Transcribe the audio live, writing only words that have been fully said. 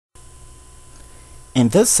In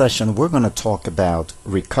this session, we're going to talk about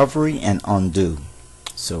recovery and undo.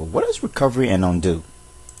 So what is recovery and undo?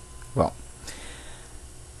 Well,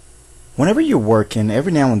 whenever you're working,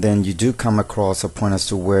 every now and then you do come across a point as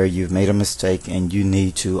to where you've made a mistake and you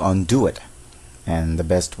need to undo it. And the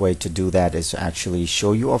best way to do that is to actually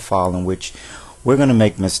show you a file in which we're going to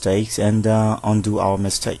make mistakes and undo our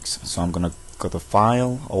mistakes. So I'm going to go to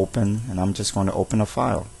File, Open, and I'm just going to open a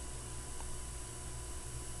file.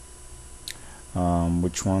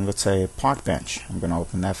 Which one? Let's say park bench. I'm going to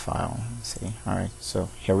open that file. Let's see. Alright, so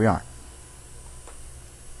here we are.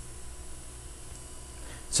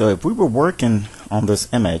 So if we were working on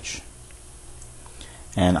this image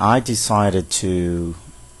and I decided to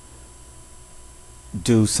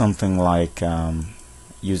do something like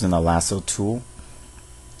using a lasso tool,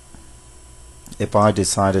 if I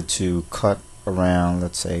decided to cut around,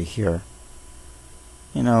 let's say here,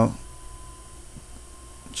 you know,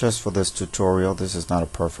 just for this tutorial, this is not a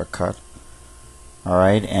perfect cut.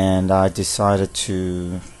 Alright, and I decided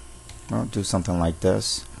to do something like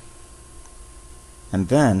this, and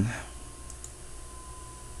then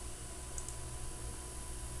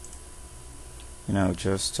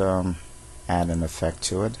just add an effect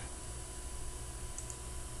to it.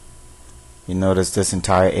 You notice this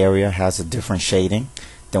entire area has a different shading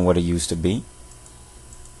than what it used to be.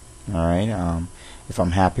 Alright, if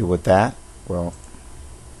I'm happy with that, well,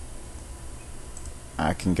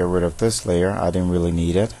 I can get rid of this layer. I didn't really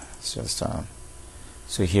need it. It's just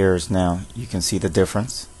so here's now you can see the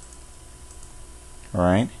difference.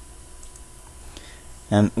 Alright,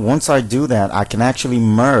 and once I do that, I can actually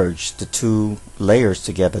merge the two layers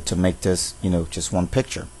together to make this just one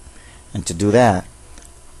picture. And to do that,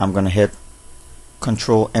 I'm going to hit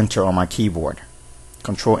Control Enter on my keyboard.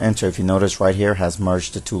 Control Enter, if you notice right here, has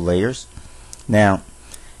merged the two layers. Now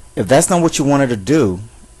if that's not what you wanted to do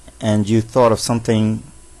and you thought of something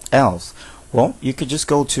else, well, you could just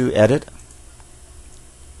go to Edit,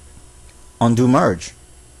 Undo Merge,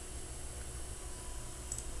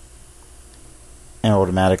 and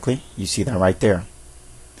automatically you see that right there.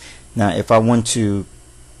 Now if I want to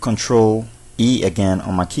Control E again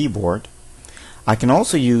on my keyboard, I can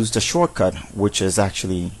also use the shortcut, which is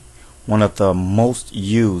actually one of the most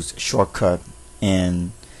used shortcut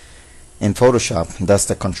in Photoshop, and that's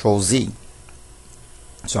the Control Z.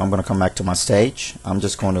 So I'm going to come back to my stage. I'm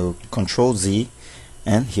just going to Control Z,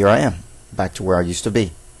 and here I am, back to where I used to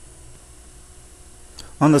be.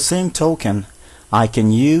 On the same token, I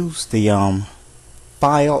can use the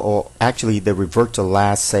file, or actually the Revert to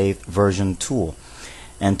last saved version tool.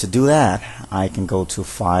 And to do that, I can go to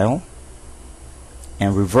File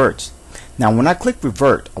and Revert. Now when I click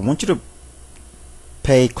Revert, I want you to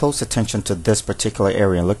pay close attention to this particular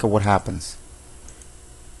area. Look at what happens.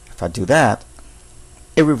 If I do that,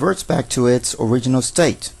 it reverts back to its original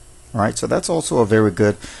state. Alright, so that's also a very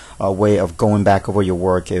good way of going back over your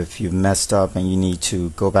work if you've messed up and you need to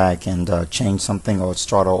go back and change something or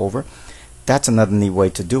start all over. That's another neat way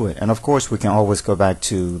to do it. And of course we can always go back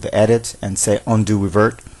to the edit and say undo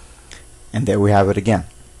revert, and there we have it again.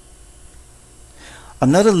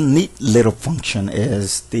 Another neat little function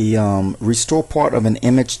is the restore part of an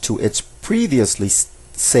image to its previously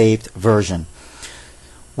saved version.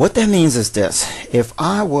 What that means is this: if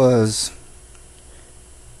I was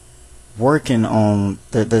working on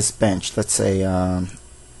this bench, let's say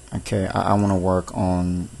okay, I want to work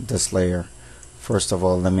on this layer. First of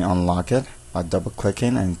all, let me unlock it by double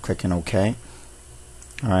clicking and clicking OK.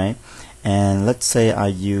 Alright, and let's say I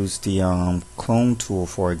use the clone tool,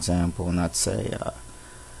 for example, and let's say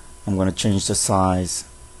I'm going to change the size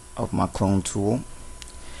of my clone tool.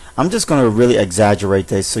 I'm just going to really exaggerate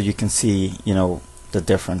this so you can see the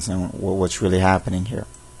difference and what's really happening here.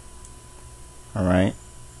 Alright,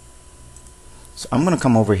 so I'm going to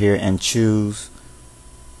come over here and choose,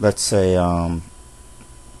 let's say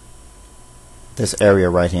this area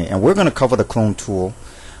right here, and we're going to cover the clone tool.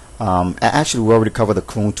 Actually we already covered the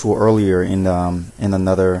clone tool earlier in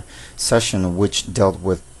another session which dealt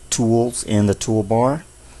with tools in the toolbar,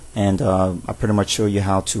 and I pretty much show you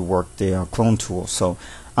how to work the clone tool. So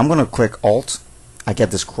I'm going to click Alt, I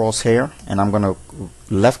get this crosshair, and I'm going to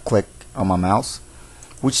left click on my mouse,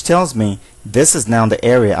 which tells me this is now the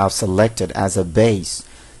area I've selected as a base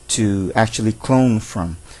to actually clone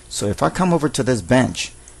from. So if I come over to this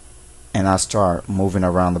bench and I start moving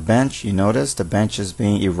around the bench, you notice the bench is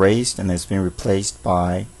being erased and it's being replaced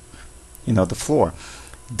by the floor.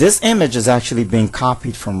 This image is actually being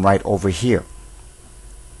copied from right over here.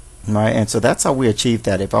 Right, and so that's how we achieve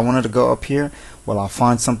that. If I wanted to go up here, well, I'll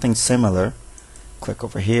find something similar, click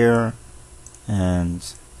over here, and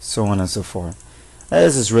so on and so forth.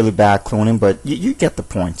 This is really bad cloning, but you get the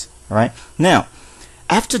point. All right. Now,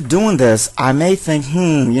 after doing this, I may think,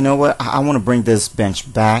 you know what? I want to bring this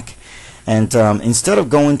bench back, and instead of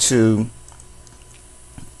going to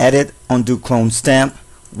Edit, Undo Clone Stamp,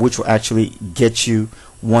 which will actually get you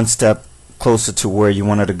one step closer to where you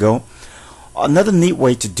wanted to go. Another neat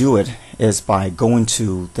way to do it is by going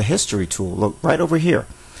to the History tool. Look right over here.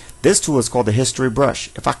 This tool is called the History Brush.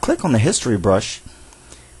 If I click on the History Brush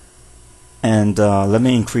and let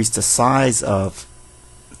me increase the size of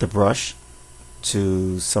the brush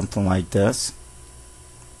to something like this.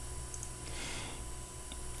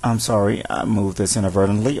 I'm sorry, I moved this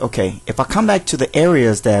inadvertently. Okay, if I come back to the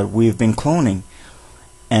areas that we've been cloning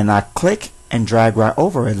and I click and drag right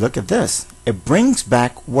over it, look at this. It brings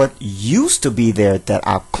back what used to be there that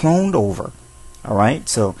I cloned over. Alright,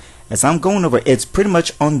 so as I'm going over, it's pretty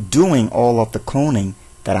much undoing all of the cloning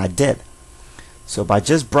that I did. So by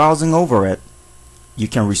just browsing over it, you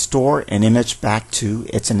can restore an image back to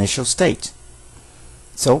its initial state.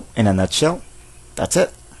 So in a nutshell, that's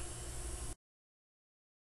it.